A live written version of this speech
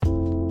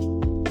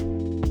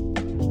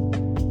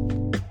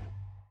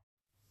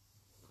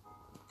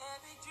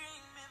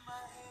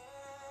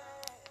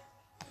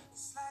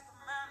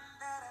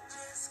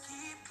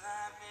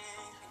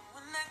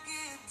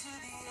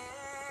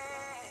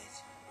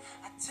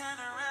turn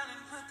around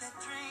and put that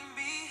dream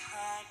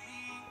behind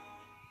me.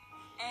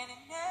 And it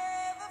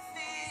never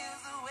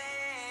feels the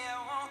way I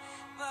want,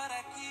 but I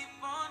keep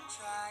on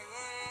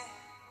trying.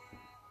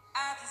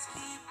 I just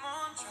keep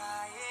on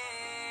trying.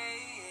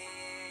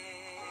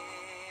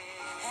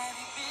 Have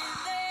you been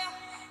there?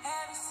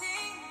 Have you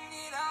seen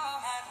it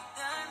all? Have you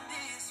done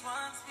this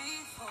once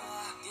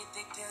before? Did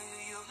they tell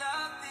you you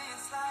love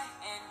this life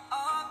and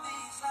all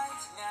these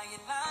lights? Now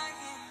you're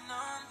lying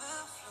on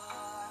the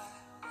floor,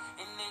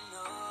 and they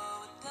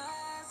know it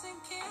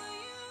doesn't kill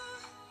you,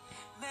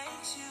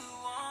 makes you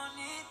want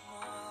it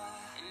more.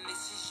 And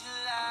this is your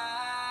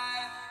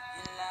life,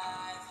 your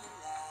life, your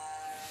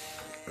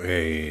life.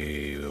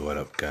 Hey, what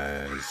up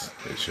guys?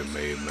 It's your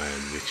main man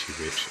Richie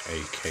Rich,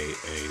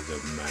 aka the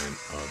Man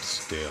of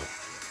Steel.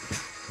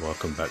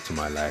 Welcome back to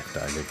my life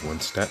that I live one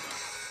step,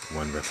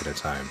 one rep at a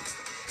time.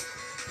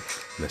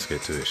 Let's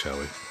get to it, shall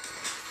we?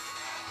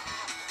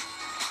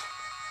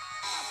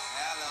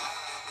 Hello,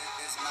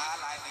 this is my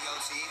life on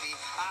your TV.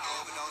 I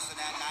overdose on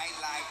that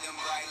nightlife, them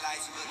bright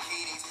lights and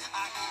bikinis.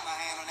 I keep my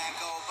hand on that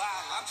gold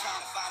bottle. I'm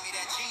trying to find me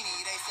that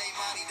genie. They say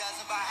money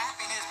doesn't buy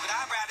happiness, but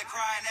I'd rather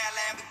cry in that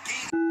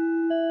Lamborghini.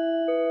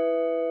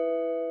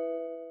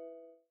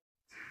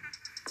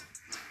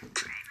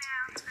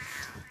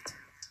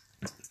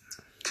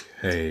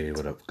 Hey,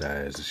 what up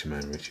guys? It's your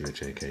man Richie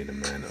Rich, aka the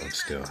Man of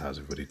Steel. How's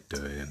everybody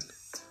doing?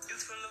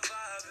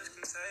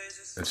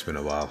 It's been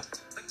a while.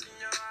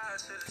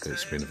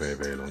 It's been a very,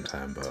 very long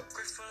time, but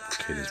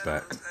kid is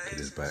back. Kid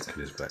is back. Kid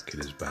is back. Kid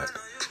is back.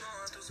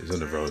 He's on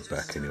the road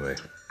back anyway.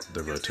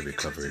 The road to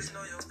recovery.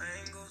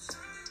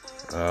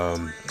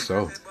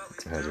 So,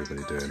 how's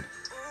everybody doing?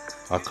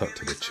 I'll cut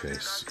to the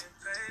chase.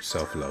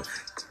 Self-love.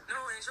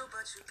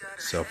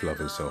 Self-love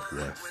and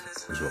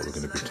self-worth is what we're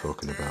going to be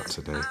talking about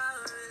today.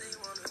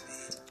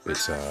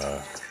 It's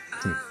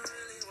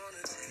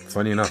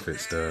funny enough,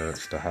 it's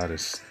the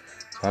hardest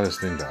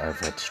thing that I've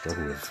had to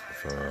struggle with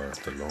for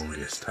the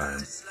longest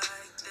time.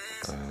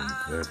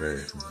 Very,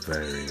 very,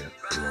 very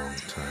long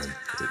time.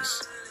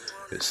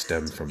 It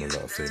stemmed from a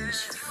lot of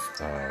things.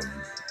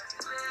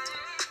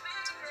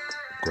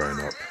 Growing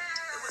up,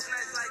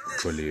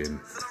 bullying,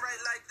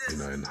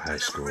 in high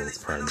school,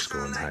 primary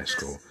school and high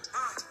school,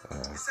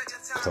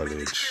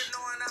 college,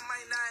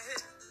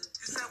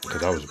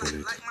 because I was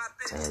bullied.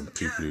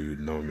 People who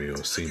know me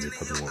or see me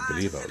probably won't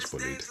believe I was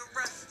bullied.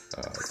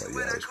 But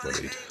yeah, I was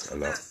bullied a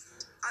lot.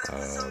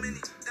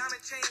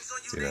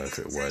 If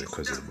it weren't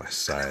because of my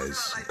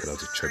size, because I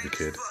was a chubby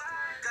kid,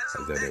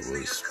 and then it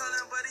was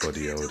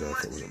body odor.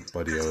 If it wasn't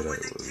body odor,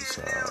 it was,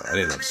 I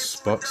didn't have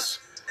spots,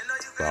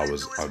 but I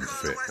was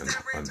unfit and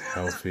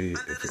unhealthy.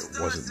 If it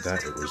wasn't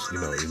that, it was,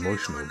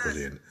 emotional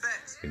bullying,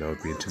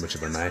 being too much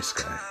of a nice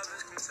guy,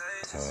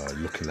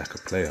 looking like a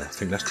player. I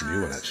think that's the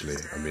new one actually.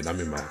 I mean, I'm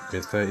in my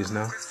mid-30s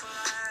now,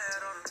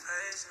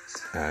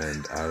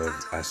 and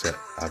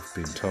I've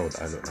been told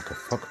I look like a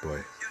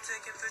fuckboy.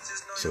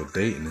 So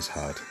dating is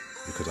hard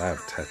because I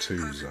have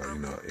tattoos,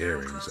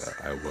 earrings.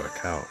 I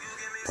work out.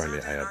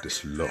 Apparently, I have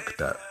this look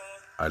that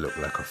I look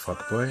like a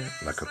fuckboy,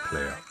 like a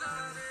player.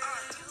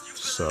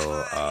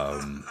 So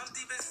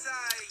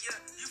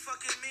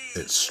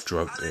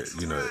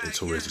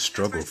it's always a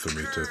struggle for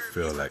me to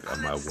feel like,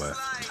 am I worth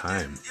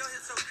time?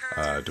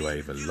 Do I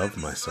even love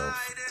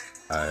myself?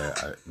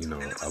 I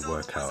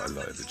work out a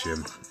lot at the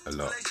gym, a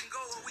lot.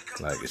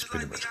 Like, it's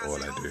pretty much all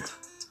I do.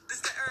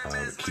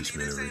 It keeps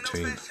me in a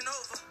routine,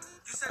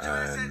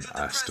 and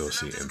I still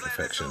see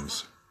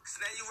imperfections.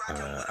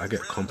 I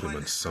get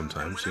compliments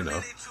sometimes,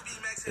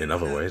 in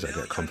other ways. I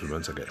get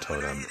compliments. I get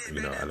told I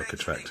look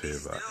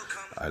attractive.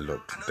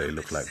 They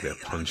look like they're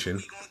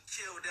punching,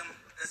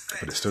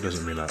 but it still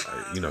doesn't mean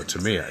to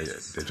me,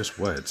 they're just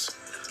words.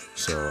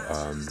 So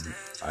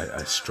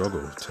I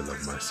struggle to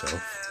love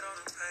myself,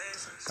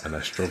 and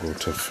I struggle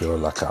to feel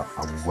like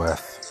I'm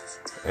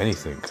worth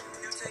anything,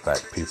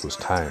 like people's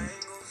time,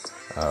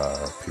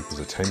 people's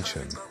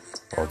attention,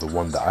 or the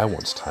one that I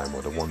want's time,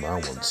 or the one that I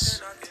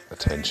want's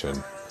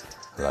attention.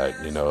 Like,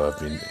 I've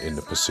been in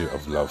the pursuit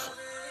of love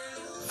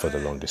for the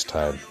longest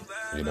time,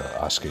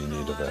 asking the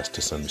universe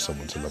to send me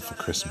someone to love for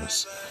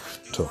Christmas,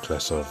 talk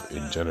less of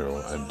in general,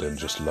 and then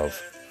just love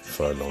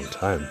for a long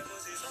time.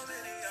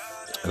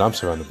 And I'm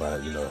surrounded by,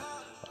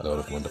 a lot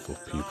of wonderful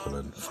people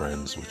and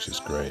friends, which is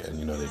great, and,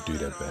 they do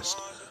their best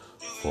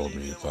for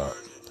me, but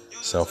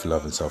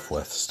self-love and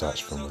self-worth starts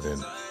from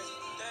within.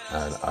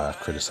 And I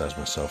criticize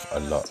myself a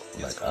lot.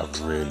 Like, I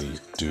really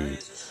do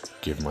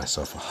give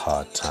myself a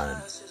hard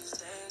time,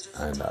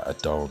 and I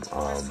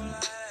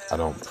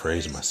don't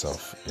praise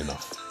myself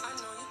enough.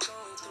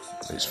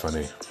 It's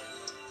funny.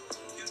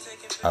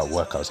 At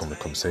work, I was having a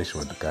conversation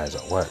with the guys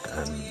at work,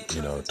 and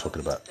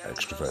talking about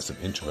extroverts and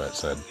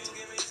introverts, and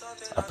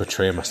I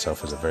portray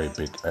myself as a very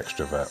big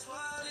extrovert,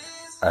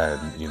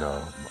 and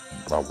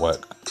my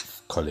work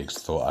colleagues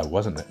thought I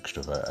was an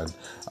extrovert, and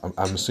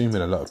I'm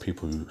assuming a lot of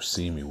people who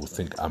see me will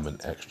think I'm an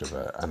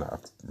extrovert, and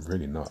I'm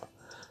really not.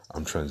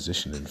 I'm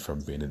transitioning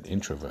from being an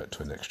introvert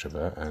to an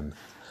extrovert, and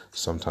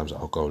sometimes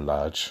I'll go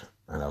large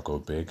and I'll go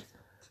big,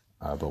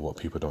 but what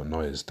people don't know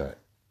is that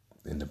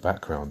in the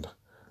background,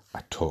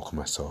 I talk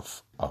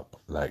myself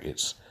up like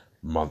it's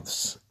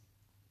months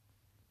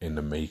in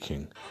the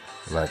making.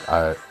 Like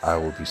I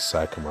will be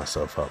psyching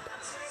myself up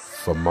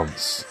for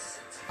months.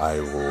 I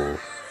will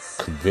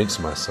convince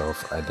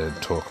myself and then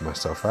talk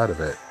myself out of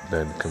it,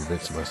 then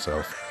convince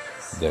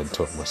myself, then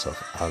talk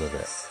myself out of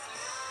it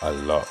a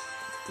lot.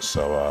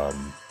 So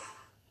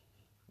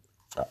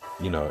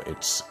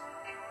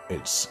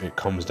it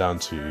comes down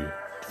to,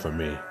 for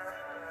me,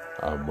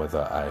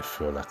 whether I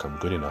feel like I'm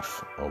good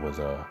enough or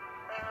whether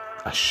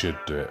I should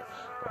do it,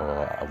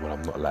 or well,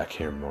 I'm not like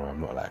him or I'm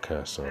not like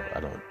her, so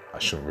I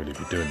shouldn't really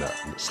be doing that.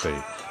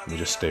 Let me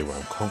just stay where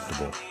I'm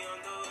comfortable.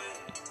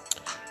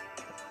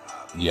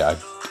 Yeah,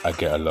 I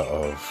get a lot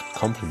of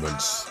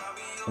compliments,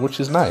 which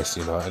is nice,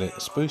 and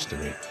it's boosting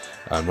me.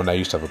 And when I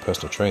used to have a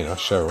personal trainer,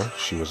 Cheryl,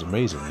 she was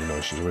amazing.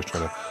 She's always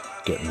trying to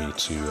get me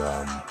to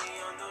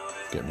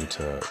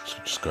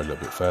just go a little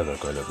bit further.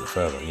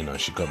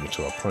 She got me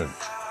to a point.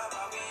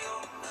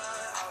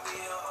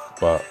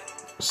 But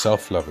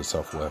self-love and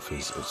self-worth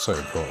it's so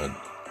important.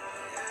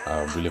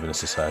 We live in a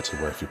society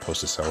where if you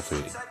post a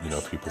selfie,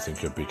 people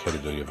think you're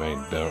big-headed or you're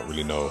vain. They don't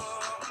really know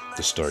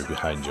the story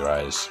behind your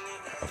eyes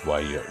of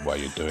why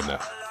you're doing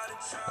that.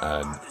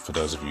 And for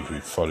those of you who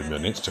follow me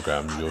on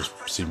Instagram, you'll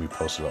see me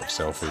post a lot of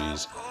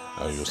selfies.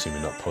 You'll see me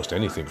not post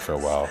anything for a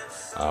while.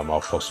 I'll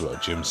post a lot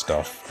of gym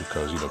stuff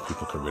because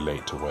people can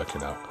relate to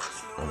working out.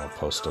 And I'll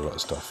post a lot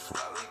of stuff,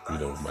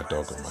 with my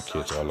dog and my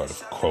kids, or a lot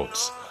of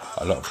quotes,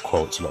 a lot of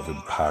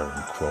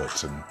empowering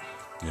quotes, and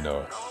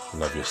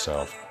love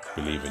yourself,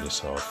 believe in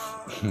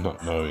yourself,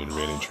 not knowing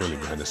really and truly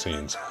behind the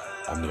scenes,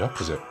 I'm the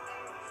opposite.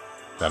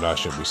 I know I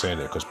shouldn't be saying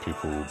it because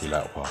people will be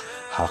like, well,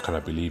 how can I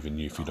believe in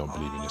you if you don't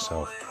believe in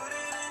yourself?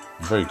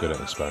 I'm very good at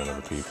inspiring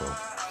other people.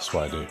 That's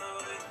what I do.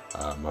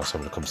 I was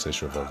having a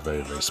conversation with a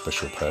very, very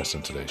special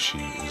person today. She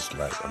is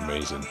like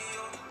amazing.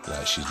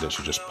 Like she's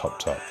literally just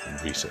popped up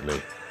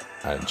recently,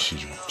 and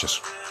she's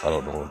just, I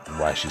don't know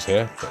why she's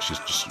here, but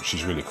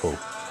she's really cool,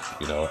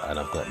 and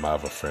I've got my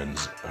other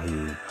friends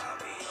who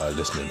are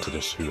listening to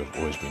this who have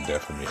always been there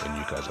for me, and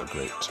you guys are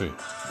great too.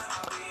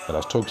 But I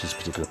was talking to this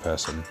particular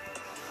person,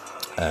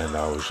 and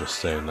I was just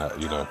saying that,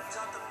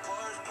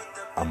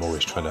 I'm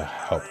always trying to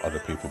help other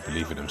people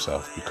believe in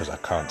themselves, because I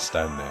can't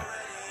stand there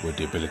with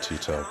the ability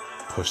to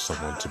push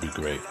someone to be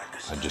great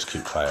and just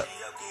keep quiet.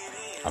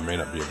 I may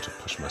not be able to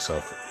push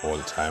myself all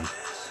the time,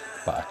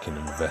 but I can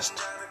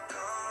invest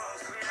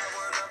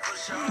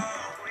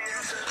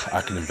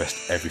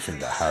everything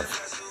that I have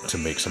to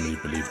make somebody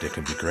believe they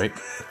can be great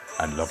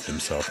and love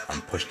themselves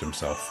and push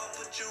themselves.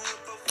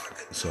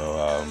 So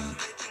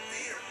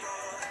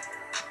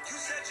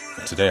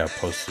today I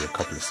posted a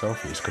couple of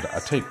selfies because I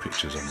take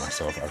pictures of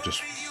myself. I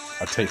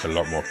take a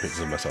lot more pictures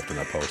of myself than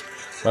I post,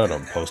 but I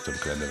don't post them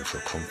because I never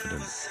feel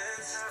confident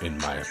in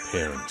my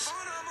appearance,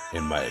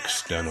 in my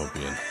external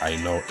being. I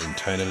know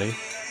internally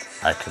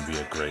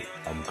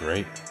I'm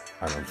great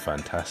and I'm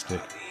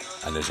fantastic,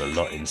 and there's a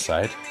lot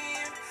inside,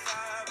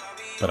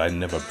 but I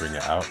never bring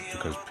it out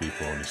because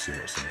people only see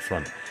what's in the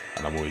front,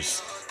 and I'm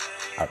always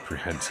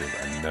apprehensive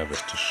and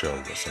nervous to show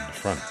what's on the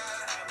front.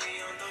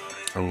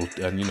 And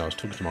I was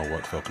talking to my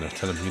work folk, and I was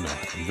telling them,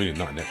 I'm really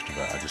not an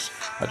extrovert. I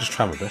just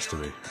try my best to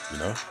be,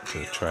 to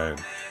try and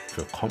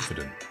feel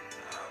confident.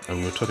 And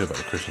we were talking about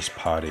the Christmas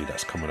party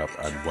that's coming up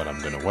and what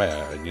I'm going to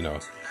wear. And,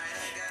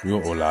 we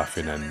were all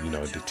laughing, and,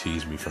 they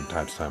tease me from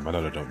time to time. I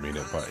know they don't mean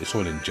it, but it's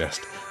all in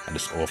jest and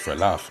it's all for a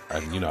laugh.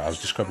 And, I was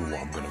describing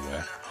what I'm going to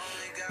wear.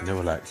 And they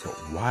were like, but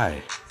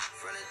why?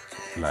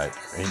 Like,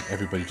 ain't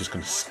everybody just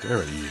going to stare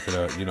at you?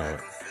 You're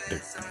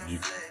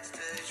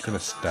going to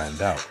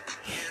stand out.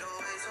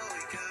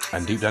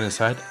 And deep down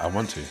inside, I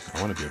want to be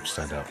able to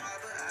stand out,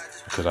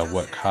 because I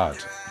work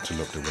hard to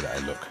look the way that I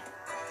look.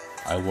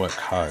 I work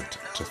hard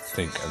to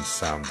think and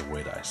sound the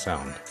way that I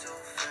sound.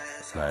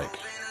 Like,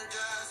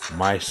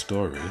 my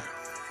story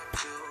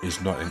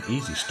is not an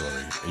easy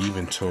story.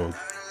 Even till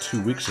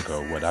 2 weeks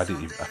ago, when I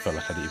felt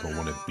like I didn't even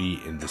want to be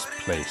in this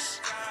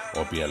place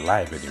or be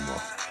alive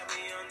anymore.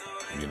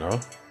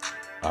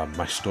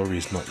 My story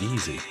is not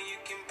easy.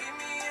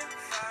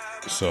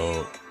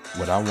 So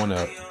when I want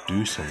to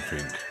do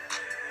something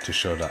to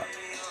show that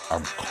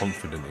I'm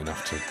confident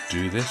enough to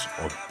do this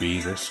or be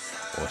this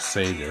or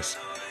say this,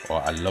 or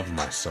I love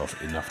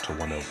myself enough to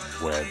want to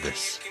wear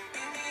this,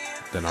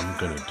 then I'm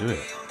going to do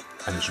it.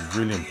 And it's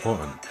really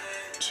important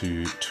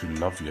to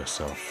love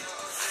yourself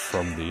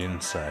from the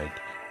inside,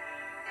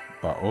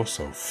 but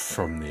also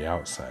from the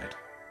outside.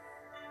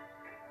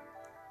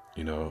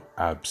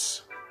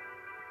 Abs,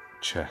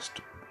 chest,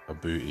 a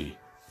booty,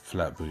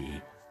 flat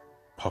booty,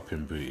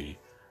 popping booty,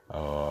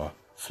 or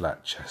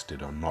flat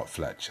chested or not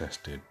flat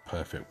chested,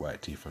 perfect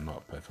white teeth or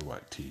not perfect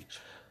white teeth,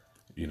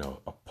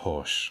 a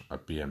Porsche, a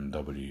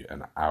BMW,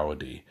 an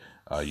Audi,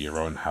 your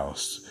own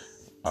house,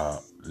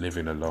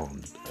 living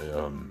alone,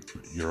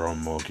 your own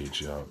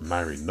mortgage,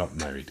 married, not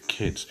married,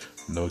 kids,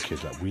 no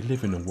kids. Like, we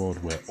live in a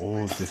world where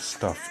all this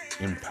stuff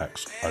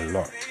impacts a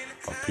lot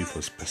of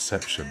people's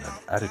perception and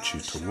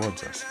attitude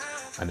towards us,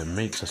 and it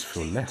makes us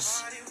feel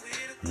less.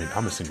 I mean,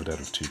 I'm a single dad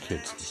with 2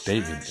 kids.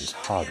 Dating is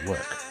hard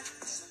work.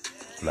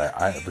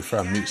 Like, before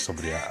I meet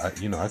somebody, I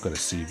got a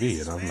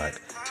CV, and I'm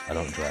like, I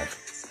don't drive.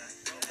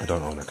 I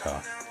don't own a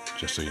car,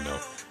 just so you know.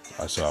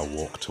 So I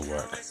walk to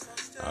work.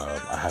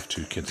 I have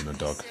 2 kids and a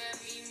dog.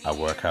 I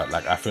work out.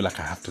 Like, I feel like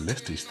I have to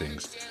list these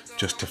things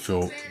just to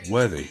feel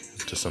worthy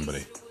to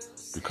somebody.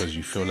 Because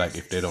you feel like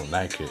if they don't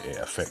like it, it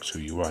affects who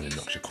you are and it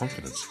knocks your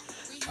confidence.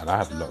 And I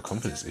have a lot of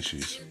confidence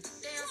issues.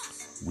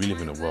 We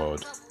live in a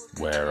world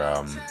where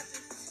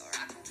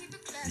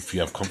if you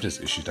have confidence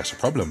issues, that's a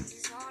problem.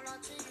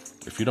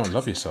 If you don't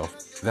love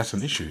yourself, that's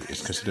an issue.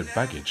 It's considered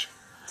baggage.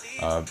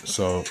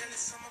 So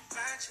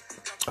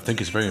I think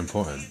it's very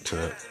important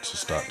to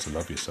start to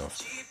love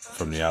yourself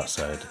from the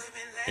outside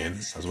in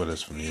as well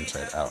as from the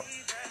inside out.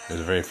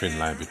 There's a very thin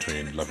line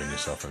between loving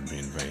yourself and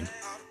being vain.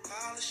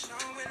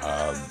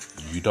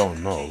 You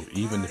don't know,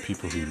 even the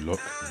people who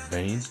look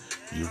vain,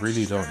 you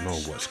really don't know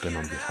what's going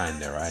on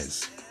behind their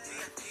eyes.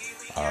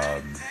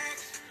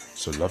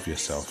 So love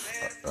yourself.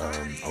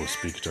 I was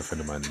speaking to a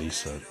friend of mine,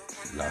 Lisa,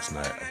 last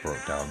night. I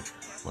broke down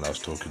when I was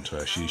talking to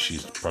her.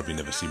 She's probably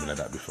never seen me like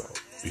that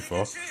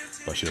before,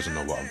 but she doesn't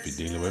know what I'm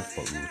dealing with.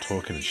 But we were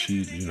talking, and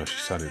she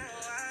sounded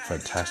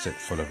fantastic,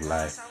 full of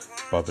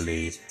life,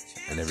 bubbly,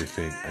 and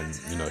everything.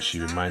 And she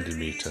reminded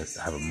me to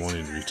have a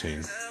morning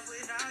routine.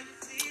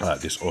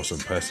 This awesome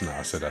person that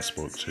I said I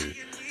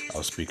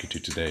was speaking to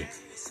today.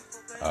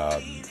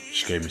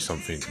 She gave me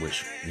something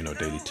which,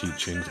 daily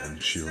teachings,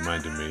 and she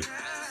reminded me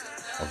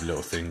of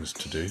little things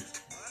to do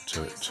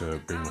to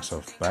bring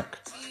myself back.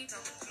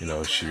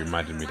 She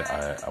reminded me that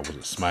I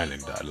wasn't smiling,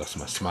 that I lost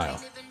my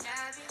smile.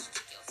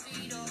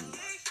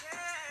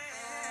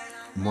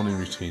 Morning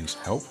routines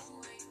help,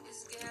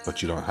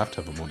 but you don't have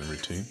to have a morning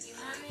routine.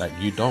 Like,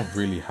 you don't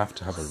really have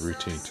to have a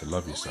routine to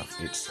love yourself.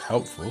 It's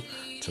helpful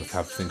to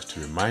have things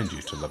to remind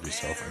you to love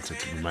yourself and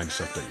to remind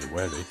yourself that you're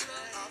worthy,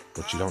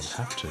 but you don't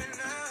have to.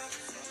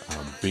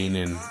 Being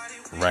in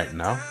right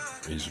now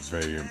is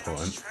very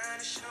important.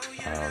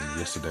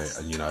 Yesterday,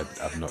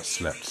 I've not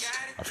slept.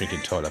 I think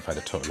in total I've had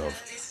a total of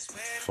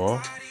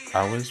 4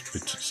 hours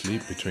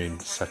sleep between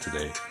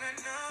Saturday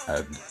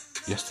and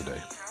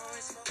yesterday,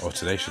 or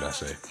today should I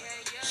say.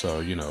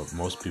 So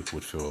most people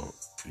would feel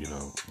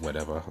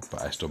whatever,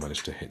 but I still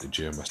managed to hit the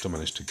gym. I still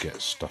managed to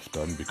get stuff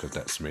done because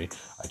that's me.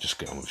 I just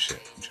get on with shit.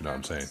 Do you know what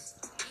I'm saying?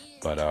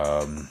 But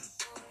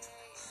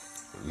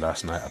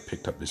last night I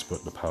picked up this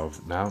book, The Power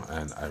of Now,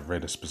 and I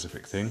read a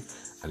specific thing,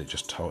 and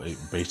it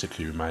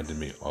basically reminded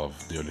me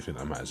of the only thing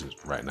that matters is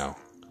right now.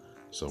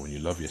 So when you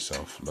love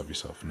yourself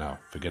now.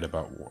 Forget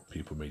about what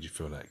people made you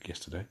feel like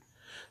yesterday.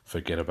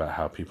 Forget about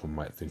how people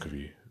might think of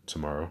you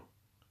tomorrow.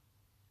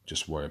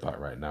 Just worry about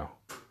right now,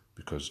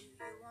 because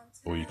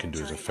all you can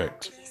do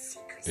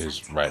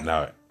is right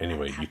now.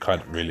 Anyway, you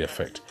can't really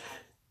affect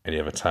any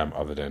other time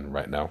other than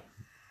right now.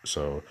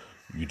 So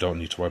you don't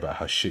need to worry about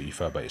how shit you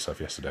felt about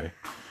yourself yesterday,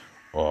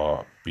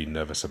 or be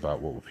nervous about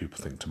what will people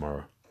think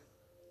tomorrow.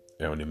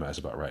 It only matters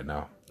about right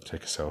now.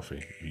 Take a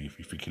selfie. If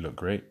you think you look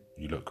great,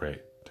 you look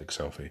great. Take a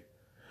selfie.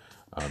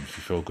 If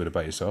you feel good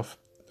about yourself,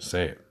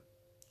 say it.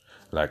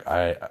 Like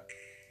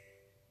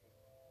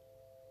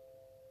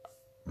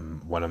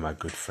one of my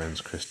good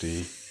friends,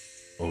 Christy,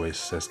 always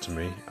says to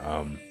me,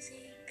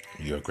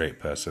 you're a great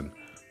person.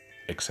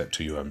 Accept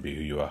who you are and be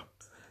who you are,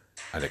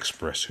 and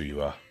express who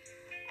you are.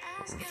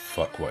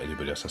 Fuck what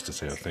anybody else has to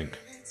say or think.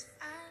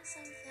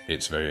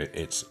 It's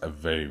a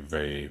very,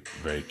 very,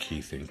 very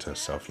key thing to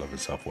self-love and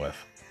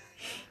self-worth.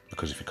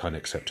 Because if you can't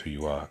accept who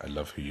you are and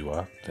love who you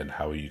are, then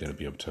how are you going to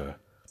be able to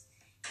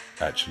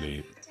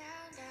actually,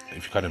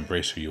 if you can't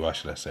embrace who you are,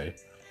 should I say,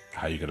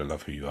 how are you going to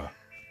love who you are?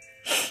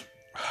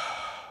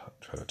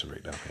 Try not to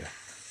break down here.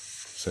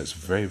 So it's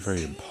very,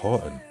 very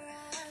important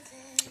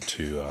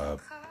to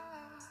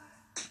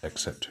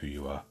accept who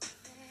you are.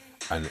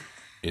 And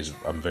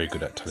I'm very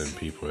good at telling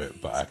people it,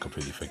 but I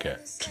completely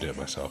forget to do it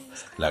myself.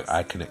 Like,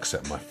 I can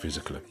accept my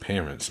physical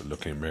appearance,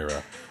 look in the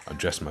mirror,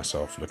 undress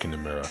myself, look in the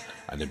mirror,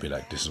 and then be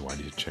like, this is what I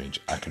need to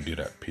change. I can do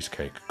that piece of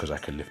cake because I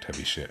can lift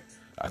heavy shit.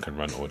 I can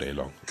run all day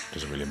long. It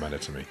doesn't really matter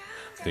to me.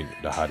 I think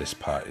the hardest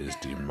part is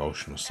the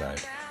emotional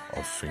side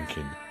of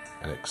thinking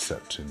and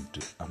accepting,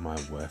 am I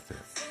worth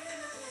it?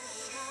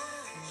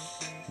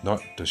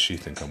 Not does she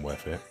think I'm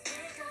worth it?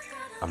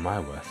 Am I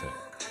worth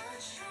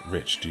it?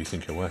 Rich, do you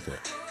think you're worth it?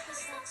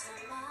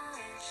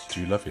 Do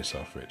you love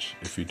yourself, Rich?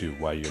 If you do,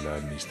 why are you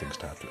allowing these things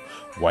to happen?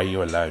 Why are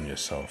you allowing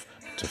yourself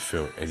to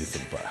feel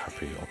anything but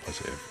happy or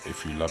positive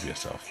if you love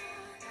yourself?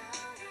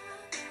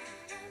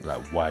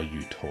 Like, why are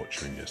you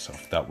torturing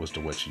yourself? That was the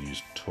word you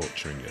used,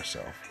 torturing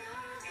yourself.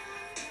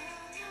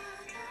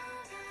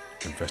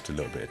 Invest a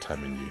little bit of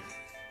time in you.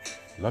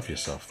 Love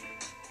yourself.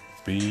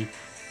 Be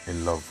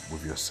in love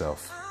with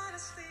yourself.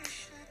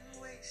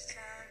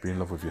 Be in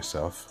love with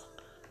yourself.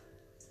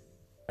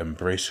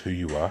 Embrace who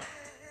you are.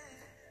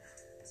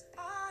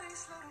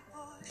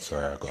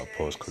 Sorry, I got to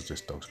pause because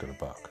this dog's going to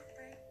bark.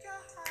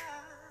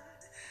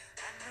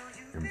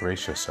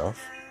 Embrace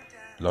yourself.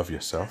 Love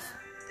yourself.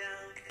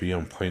 Be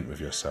on point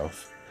with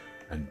yourself.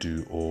 and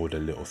do all the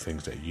little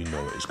things that you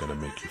know is going to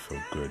make you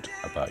feel good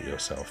about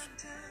yourself.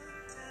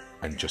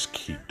 And just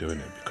keep doing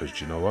it, because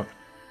do you know what?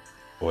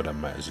 All that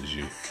matters is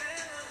you.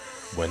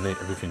 When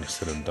everything is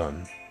said and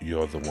done,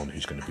 you're the one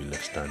who's going to be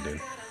left standing.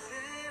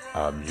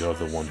 You're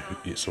the one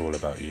who, it's all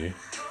about you.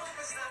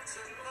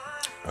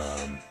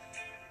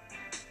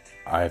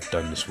 I've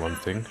done this one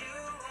thing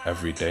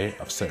every day.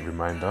 I've set a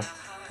reminder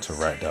to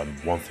write down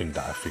one thing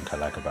that I think I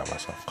like about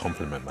myself,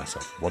 compliment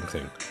myself.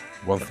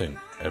 One thing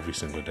every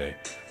single day.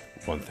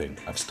 One thing.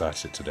 I've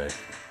started it today.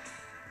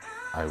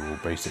 I will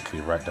basically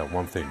write down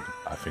one thing.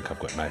 I think I've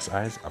got nice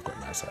eyes, I've got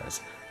nice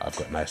eyes. I've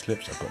got nice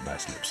lips, I've got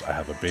nice lips. I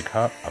have a big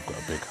heart, I've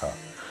got a big heart.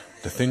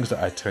 The things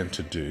that I tend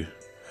to do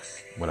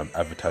when I'm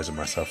advertising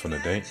myself on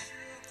a date,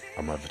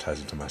 I'm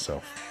advertising to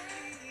myself.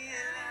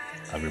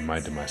 I'm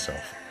reminding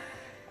myself.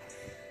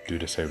 Do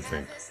the same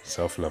thing.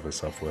 Self-love and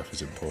self-worth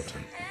is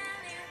important.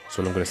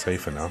 So all I'm going to say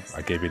for now,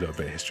 I gave you a little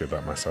bit of history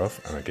about myself,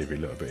 and I gave you a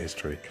little bit of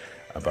history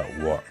about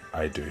what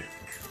I do.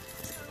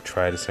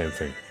 Try the same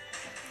thing.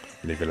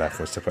 Live your life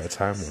one step at a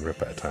time, one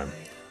rip at a time.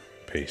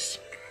 Peace.